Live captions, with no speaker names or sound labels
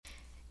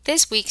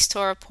This week's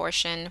Torah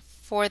portion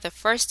for the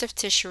first of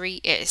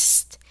Tishri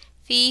is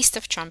Feast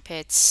of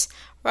Trumpets,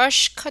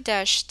 Rosh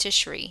Chodesh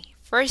Tishri,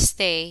 first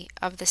day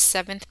of the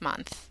seventh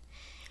month.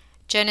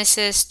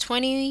 Genesis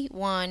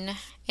 21.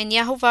 And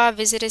Yahovah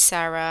visited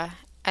Sarah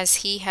as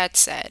he had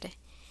said,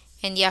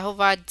 and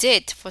Yahovah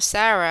did for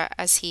Sarah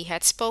as he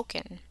had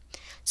spoken.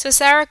 So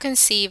Sarah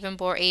conceived and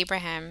bore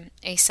Abraham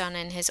a son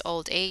in his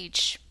old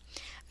age,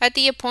 at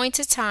the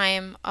appointed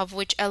time of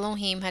which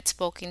Elohim had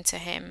spoken to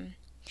him.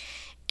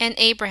 And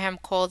Abraham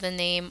called the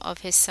name of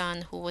his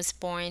son who was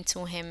born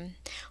to him,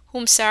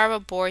 whom Sarah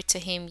bore to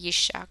him,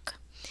 Yishak.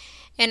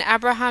 And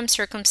Abraham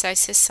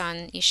circumcised his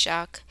son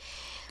Yishak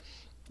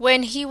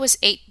when he was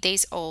 8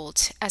 days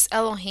old, as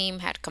Elohim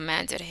had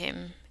commanded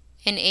him.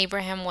 And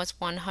Abraham was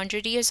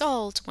 100 years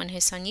old when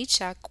his son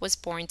Yishak was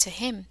born to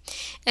him.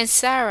 And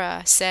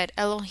Sarah said,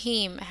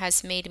 Elohim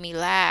has made me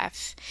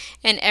laugh,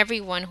 and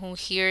everyone who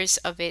hears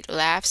of it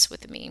laughs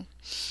with me.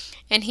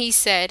 And he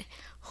said,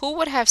 Who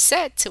would have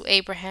said to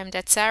Abraham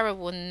that Sarah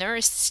would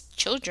nurse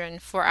children?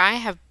 For I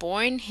have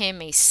borne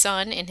him a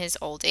son in his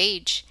old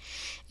age.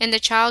 And the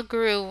child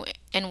grew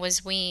and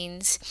was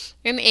weaned.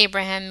 And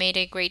Abraham made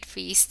a great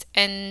feast.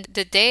 And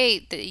the day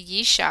that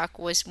Yishak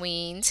was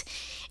weaned,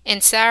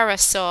 and Sarah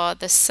saw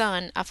the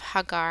son of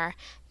Hagar,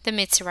 the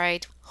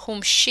Mitzrayite,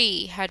 whom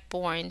she had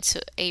borne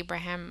to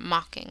Abraham,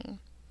 mocking.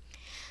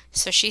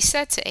 So she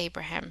said to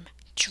Abraham,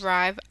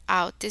 Drive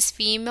out this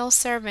female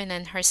servant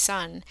and her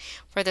son,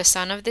 for the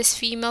son of this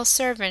female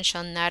servant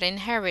shall not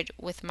inherit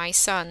with my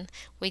son,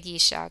 with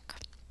Yishak.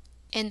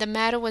 And the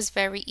matter was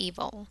very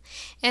evil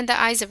in the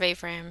eyes of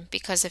Abraham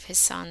because of his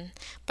son.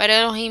 But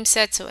Elohim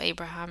said to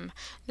Abraham,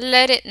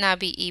 Let it not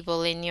be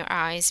evil in your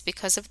eyes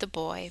because of the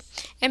boy,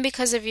 and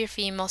because of your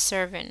female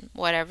servant.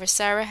 Whatever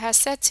Sarah has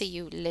said to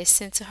you,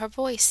 listen to her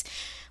voice,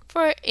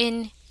 for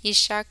in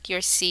Yishak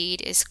your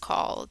seed is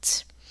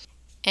called.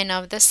 And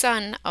of the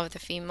son of the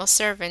female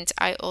servant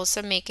I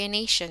also make a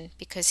nation,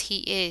 because he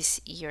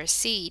is your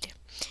seed.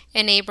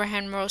 And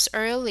Abraham rose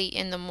early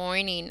in the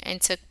morning,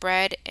 and took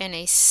bread and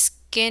a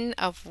skin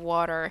of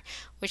water,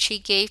 which he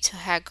gave to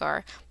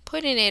Hagar,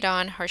 putting it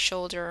on her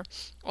shoulder,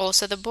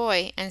 also the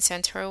boy, and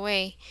sent her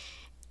away.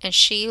 And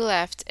she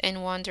left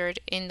and wandered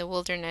in the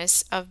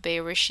wilderness of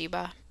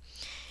Beersheba.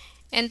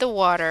 And the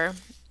water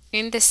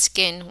in the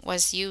skin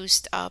was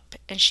used up,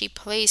 and she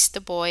placed the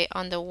boy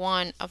on the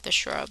one of the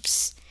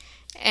shrubs.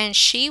 And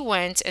she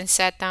went and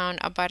sat down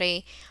about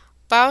a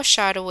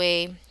bowshot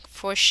away,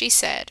 for she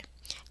said,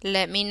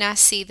 Let me not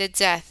see the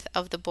death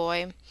of the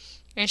boy.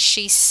 And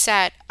she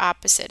sat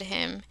opposite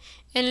him,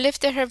 and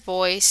lifted her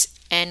voice,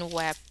 and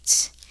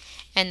wept.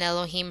 And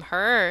Elohim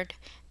heard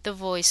the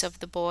voice of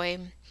the boy.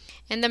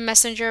 And the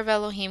messenger of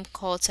Elohim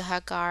called to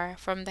Hagar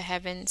from the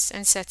heavens,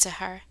 and said to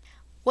her,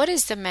 What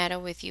is the matter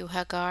with you,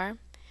 Hagar?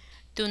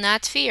 Do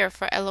not fear,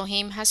 for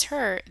Elohim has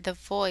heard the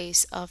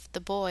voice of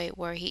the boy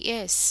where he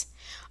is.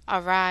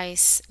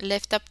 Arise,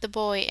 lift up the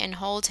boy, and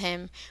hold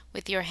him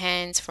with your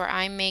hands, for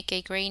I make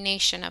a great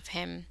nation of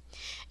him.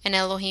 And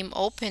Elohim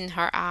opened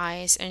her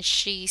eyes, and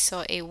she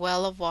saw a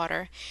well of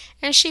water.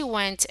 And she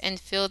went and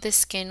filled the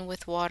skin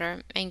with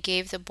water, and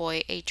gave the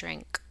boy a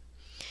drink.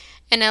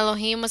 And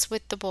Elohim was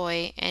with the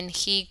boy, and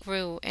he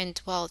grew and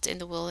dwelt in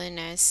the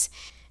wilderness,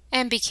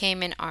 and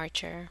became an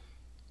archer.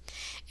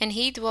 And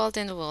he dwelt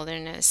in the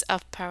wilderness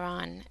of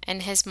Paran,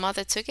 and his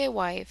mother took a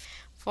wife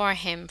for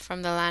him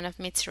from the land of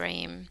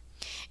Mitzrayim.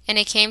 And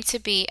it came to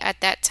be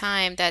at that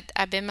time that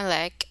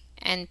Abimelech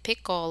and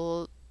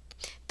Pichol,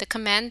 the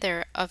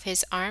commander of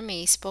his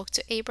army, spoke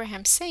to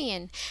Abraham,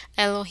 saying,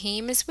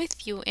 Elohim is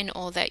with you in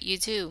all that you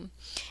do.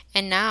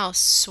 And now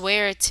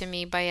swear to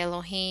me by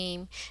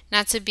Elohim,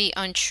 not to be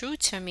untrue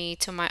to me,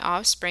 to my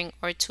offspring,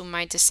 or to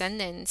my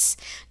descendants.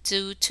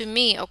 Do to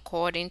me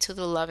according to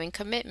the loving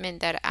commitment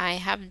that I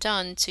have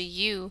done to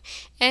you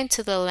and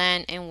to the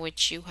land in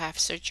which you have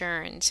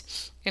sojourned.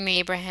 And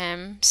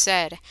Abraham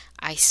said,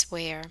 I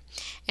swear.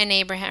 And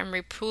Abraham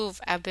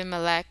reproved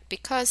Abimelech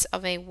because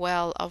of a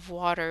well of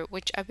water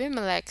which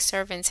Abimelech's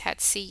servants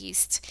had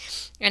seized.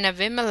 And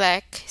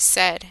Abimelech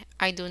said,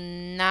 I do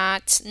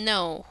not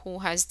know who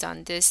has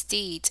done this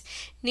deed,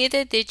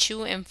 neither did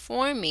you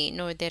inform me,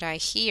 nor did I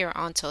hear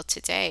until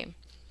today.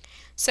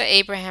 So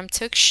Abraham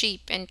took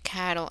sheep and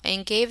cattle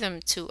and gave them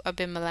to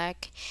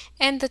Abimelech,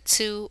 and the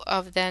two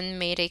of them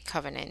made a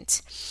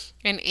covenant.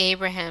 And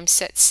Abraham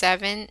set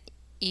 7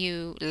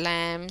 ewe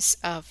lambs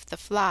of the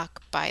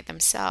flock by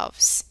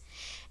themselves.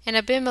 And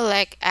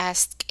Abimelech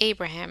asked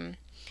Abraham,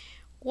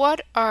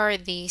 What are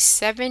these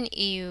 7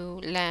 ewe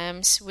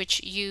lambs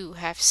which you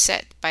have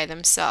set by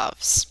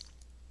themselves?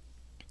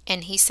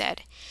 And he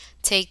said,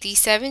 Take these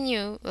 7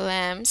 ewe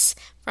lambs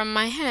from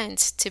my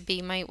hands to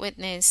be my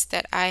witness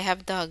that I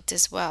have dug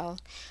this well.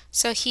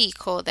 So he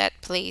called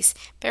that place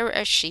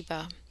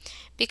Beersheba,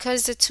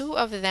 because the two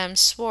of them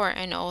swore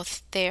an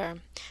oath there.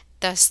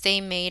 Thus they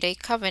made a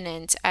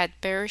covenant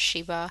at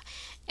Beersheba,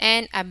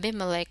 and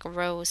Abimelech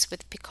rose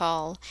with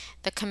Pichol,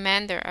 the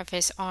commander of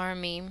his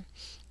army,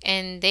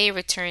 and they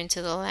returned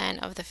to the land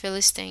of the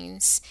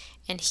Philistines.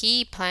 And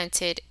he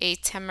planted a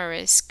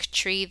tamarisk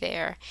tree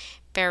there,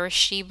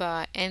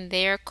 Beersheba, and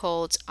there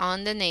called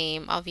on the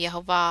name of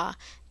Jehovah,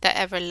 the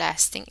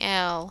everlasting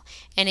El.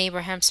 And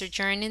Abraham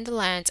sojourned in the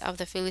land of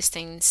the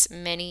Philistines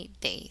many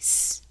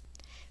days.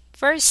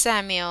 1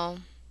 Samuel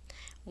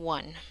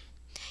 1.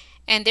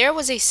 And there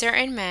was a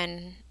certain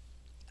man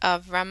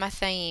of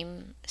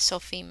Ramathaim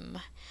Sophim,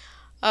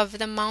 of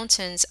the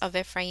mountains of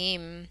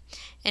Ephraim,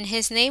 and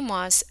his name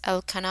was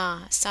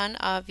Elkanah, son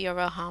of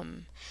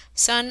Jeroham,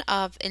 son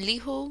of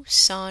Elihu,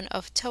 son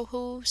of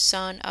Tohu,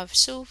 son of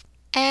Suf,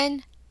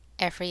 an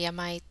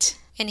Ephraimite.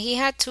 And he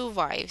had two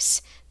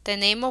wives. The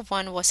name of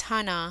one was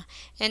Hannah,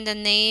 and the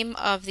name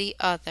of the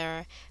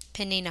other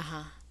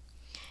Peninnah.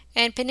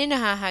 And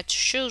Peninnah had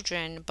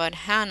children, but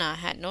Hannah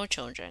had no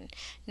children.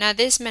 Now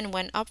this man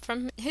went up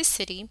from his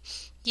city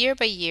year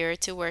by year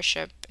to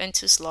worship and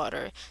to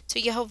slaughter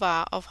to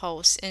Jehovah of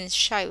hosts in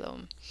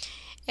Shiloh.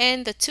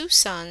 And the two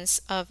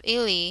sons of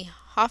Eli,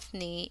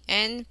 Hophni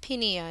and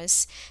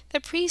Phinehas, the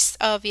priests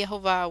of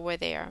Jehovah, were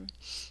there.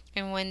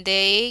 And when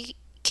they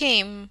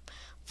came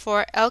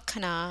for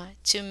Elkanah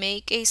to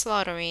make a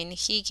slaughtering,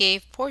 he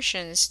gave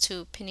portions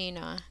to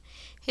Peninnah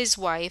his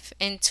wife,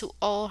 and to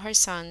all her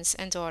sons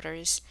and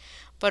daughters.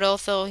 But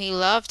although he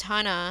loved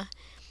Hannah,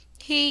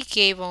 he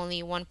gave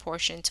only one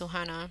portion to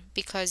Hannah,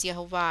 because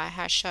Jehovah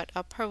had shut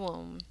up her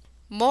womb.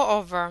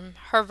 Moreover,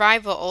 her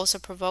rival also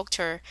provoked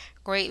her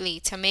greatly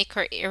to make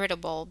her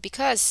irritable,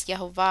 because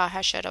Jehovah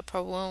had shut up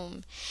her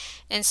womb.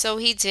 And so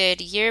he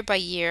did year by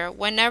year.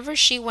 Whenever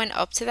she went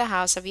up to the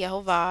house of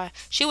Jehovah,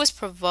 she was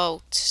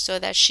provoked, so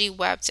that she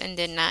wept and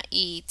did not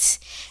eat.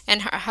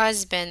 And her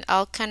husband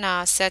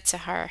Elkanah said to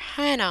her,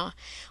 Hannah,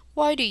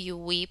 why do you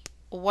weep?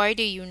 Why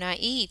do you not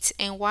eat?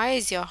 And why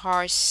is your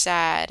heart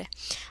sad?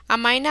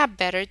 Am I not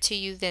better to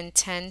you than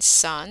 10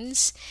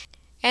 sons?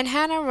 And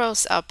Hannah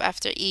rose up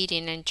after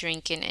eating and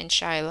drinking in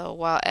Shiloh,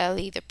 while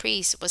Eli the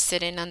priest was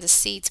sitting on the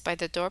seat by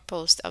the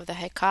doorpost of the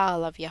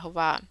Hekal of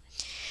Jehovah.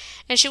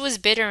 And she was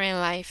bitter in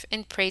life,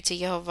 and prayed to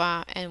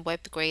Jehovah, and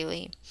wept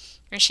greatly.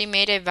 And she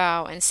made a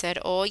vow, and said,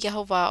 O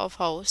Jehovah of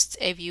hosts,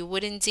 if you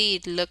would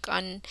indeed look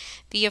on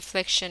the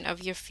affliction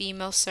of your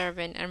female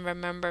servant, and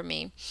remember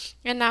me,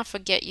 and not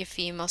forget your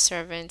female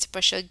servant,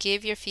 but shall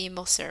give your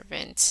female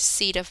servant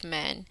seed of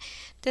men,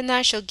 then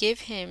I shall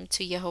give him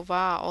to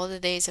Jehovah all the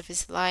days of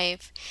his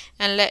life,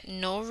 and let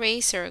no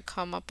razor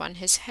come upon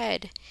his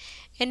head.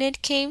 And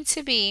it came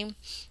to be,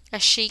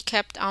 as she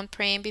kept on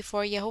praying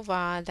before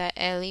Jehovah, that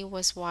Eli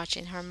was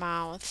watching her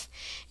mouth.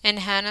 And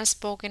Hannah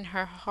spoke in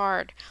her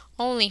heart,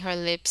 only her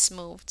lips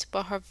moved,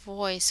 but her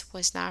voice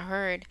was not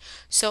heard.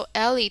 So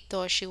Eli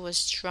thought she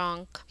was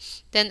drunk.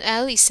 Then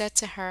Eli said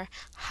to her,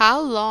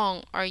 How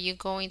long are you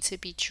going to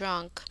be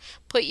drunk?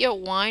 Put your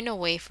wine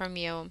away from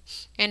you.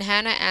 And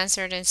Hannah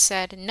answered and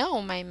said,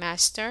 No, my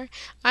master,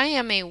 I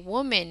am a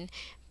woman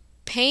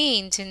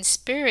pained in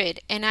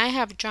spirit, and I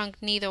have drunk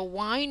neither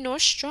wine nor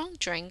strong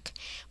drink,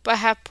 but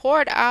have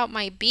poured out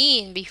my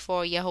being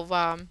before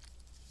Jehovah.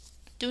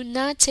 Do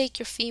not take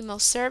your female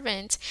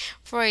servant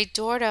for a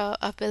daughter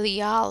of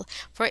Belial,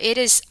 for it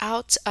is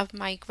out of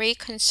my great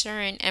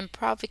concern and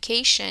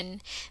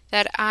provocation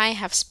that I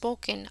have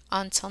spoken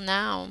until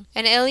now.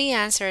 And Eli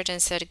answered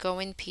and said, Go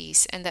in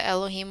peace, and the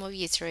Elohim of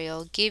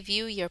Israel give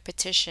you your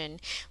petition,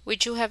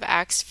 which you have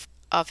asked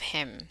of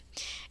him.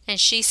 And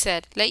she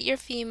said, Let your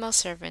female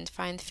servant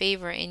find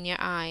favor in your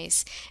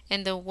eyes.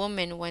 And the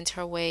woman went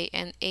her way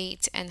and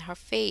ate, and her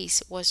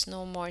face was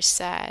no more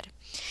sad.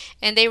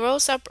 And they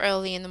rose up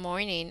early in the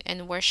morning,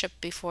 and worshipped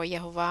before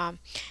Jehovah,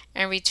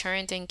 and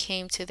returned and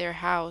came to their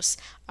house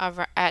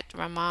at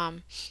Ramah.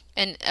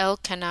 And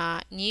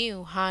Elkanah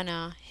knew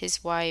Hannah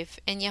his wife,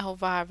 and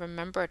Jehovah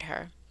remembered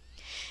her.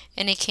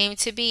 And it came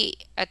to be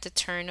at the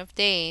turn of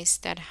days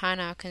that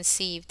Hannah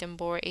conceived and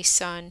bore a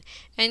son,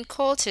 and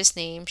called his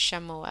name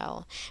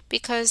Shemuel,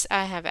 because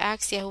I have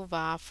asked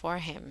Jehovah for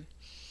him.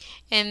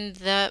 And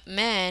the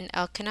man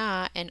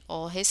Elkanah and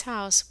all his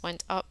house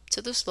went up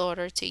to the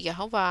slaughter to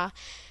Jehovah,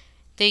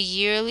 the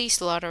yearly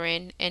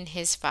slaughtering in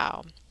his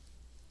vow.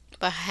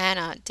 But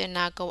Hannah did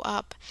not go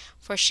up,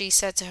 for she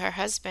said to her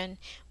husband,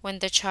 When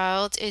the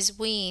child is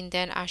weaned,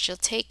 then I shall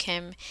take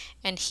him,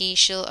 and he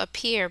shall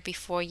appear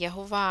before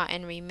Jehovah,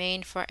 and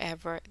remain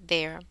forever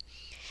there.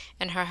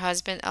 And her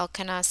husband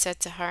Elkanah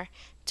said to her,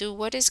 Do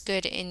what is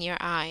good in your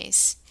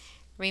eyes.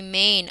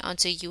 Remain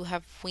until you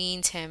have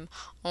weaned him,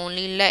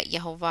 only let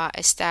Jehovah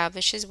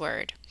establish his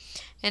word.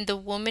 And the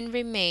woman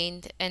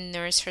remained and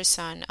nursed her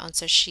son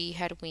until she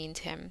had weaned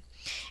him.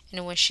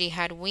 And when she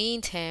had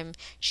weaned him,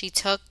 she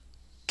took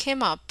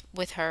him up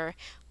with her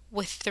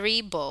with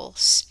 3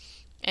 bulls,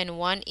 and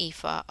 1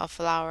 ephah of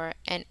flour,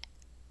 and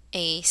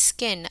a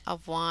skin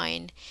of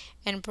wine,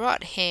 and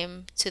brought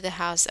him to the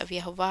house of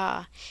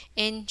Jehovah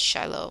in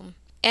Shiloh.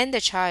 And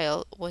the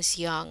child was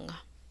young.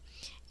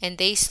 And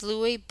they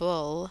slew a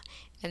bull,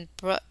 and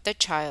brought the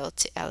child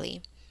to Eli.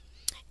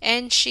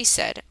 And she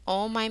said,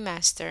 O my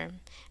master,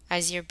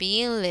 as your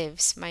being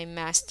lives, my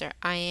master,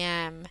 I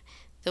am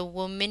the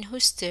woman who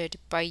stood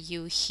by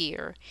you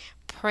here.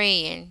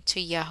 praying to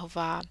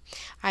Yahovah.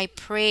 I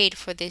prayed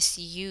for this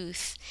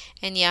youth,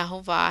 and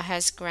Yahovah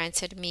has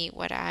granted me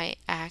what I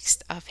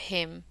asked of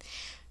him.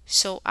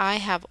 So I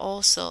have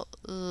also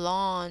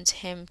loaned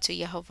him to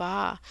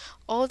Yahovah.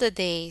 All the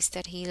days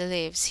that he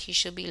lives, he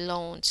shall be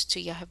loaned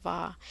to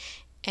Yahovah,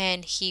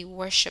 and he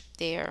worshiped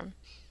there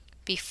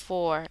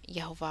before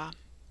Yahovah.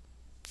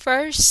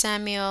 1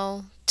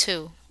 Samuel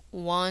 2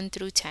 1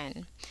 through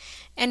 10.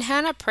 And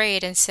Hannah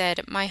prayed and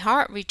said, My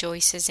heart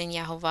rejoices in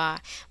Yahovah.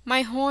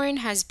 My horn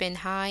has been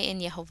high in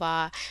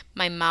Yahovah.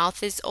 My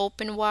mouth is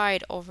open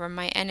wide over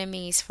my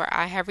enemies, for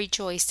I have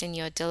rejoiced in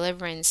your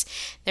deliverance.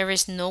 There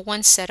is no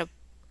one set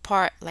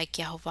apart like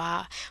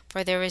Yahovah,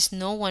 for there is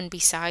no one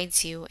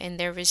besides you, and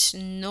there is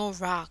no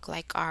rock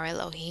like our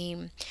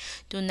Elohim.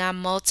 Do not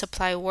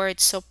multiply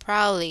words so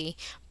proudly.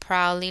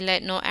 Proudly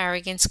let no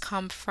arrogance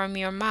come from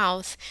your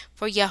mouth,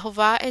 for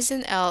Yahovah is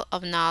an El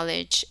of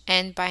knowledge,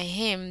 and by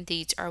him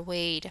deeds are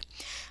weighed.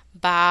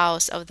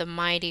 Bows of the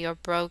mighty are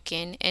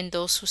broken, and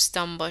those who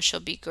stumble shall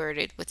be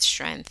girded with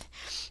strength.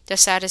 The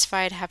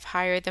satisfied have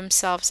hired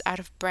themselves out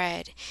of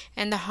bread,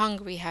 and the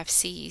hungry have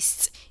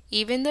ceased.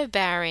 Even the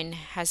barren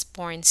has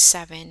borne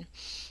 7,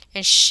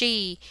 and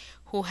she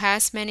who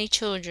has many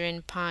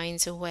children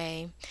pines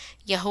away.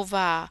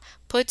 Yahovah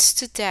puts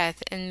to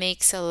death and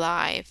makes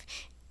alive,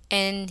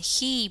 and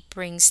he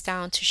brings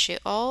down to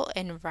Sheol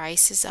and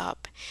rises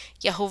up.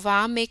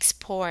 Yahovah makes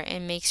poor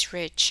and makes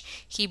rich.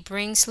 He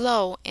brings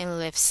low and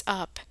lifts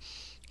up.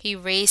 He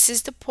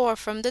raises the poor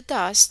from the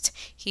dust.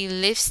 He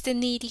lifts the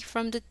needy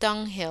from the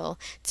dunghill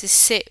to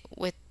sit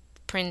with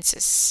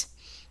princes,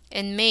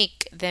 and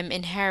make them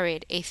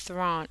inherit a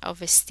throne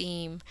of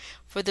esteem.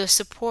 For the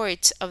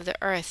support of the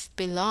earth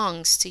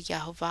belongs to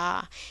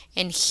Yahovah,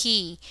 and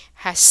he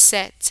has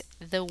set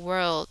the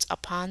world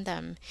upon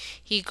them.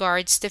 He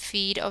guards the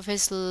feet of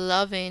his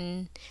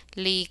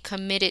lovingly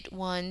committed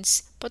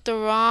ones, but the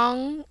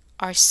wrong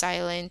are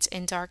silent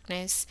in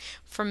darkness,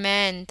 for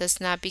man does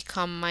not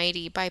become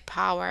mighty by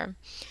power.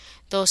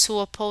 Those who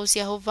oppose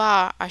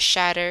Yahovah are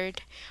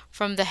shattered.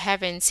 From the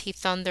heavens he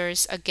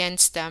thunders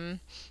against them.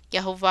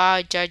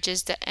 Yahovah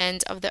judges the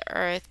end of the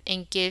earth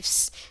and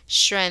gives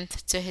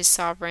strength to his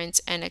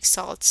sovereigns and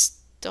exalts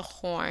the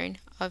horn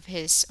of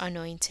his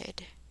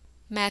anointed.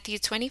 Matthew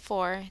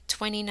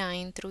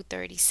 24:29 through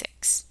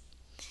 36.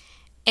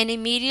 And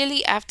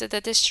immediately after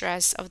the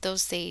distress of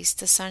those days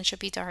the sun shall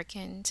be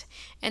darkened,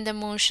 and the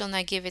moon shall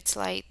not give its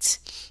light,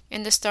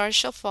 and the stars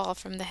shall fall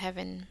from the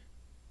heaven,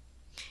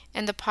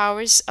 and the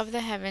powers of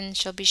the heaven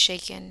shall be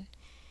shaken.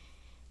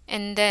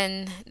 And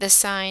then the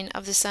sign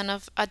of the Son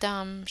of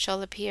Adam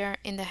shall appear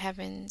in the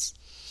heavens.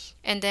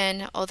 And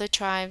then all the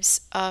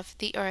tribes of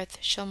the earth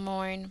shall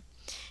mourn,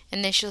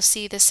 and they shall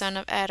see the Son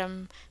of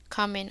Adam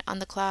coming on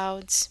the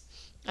clouds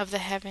of the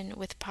heaven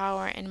with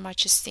power and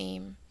much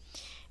esteem.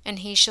 And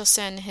he shall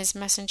send his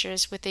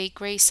messengers with a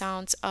great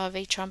sound of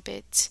a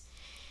trumpet.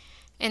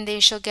 And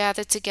they shall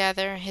gather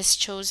together his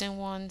chosen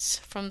ones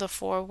from the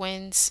 4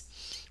 winds,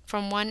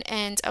 from one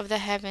end of the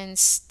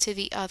heavens to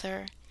the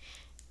other.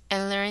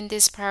 And learn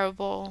this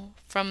parable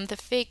from the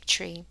fig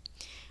tree.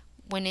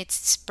 When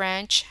its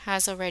branch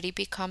has already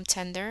become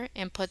tender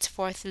and puts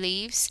forth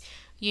leaves,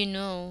 you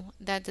know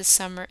that the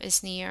summer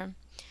is near.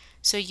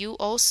 So you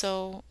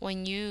also,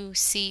 when you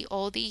see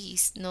all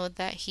these, know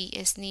that he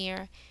is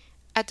near,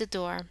 at the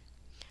door.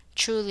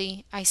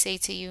 Truly, I say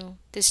to you,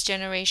 this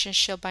generation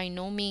shall by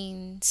no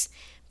means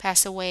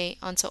pass away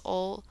until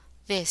all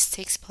this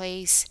takes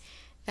place.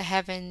 The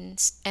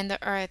heavens and the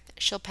earth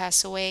shall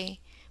pass away,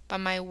 but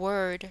my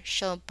word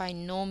shall by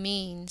no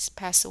means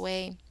pass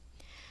away.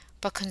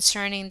 But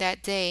concerning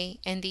that day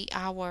and the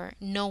hour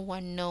no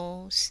one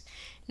knows,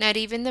 not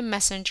even the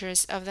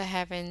messengers of the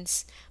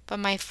heavens, but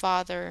my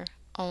Father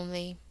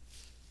only.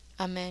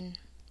 Amen.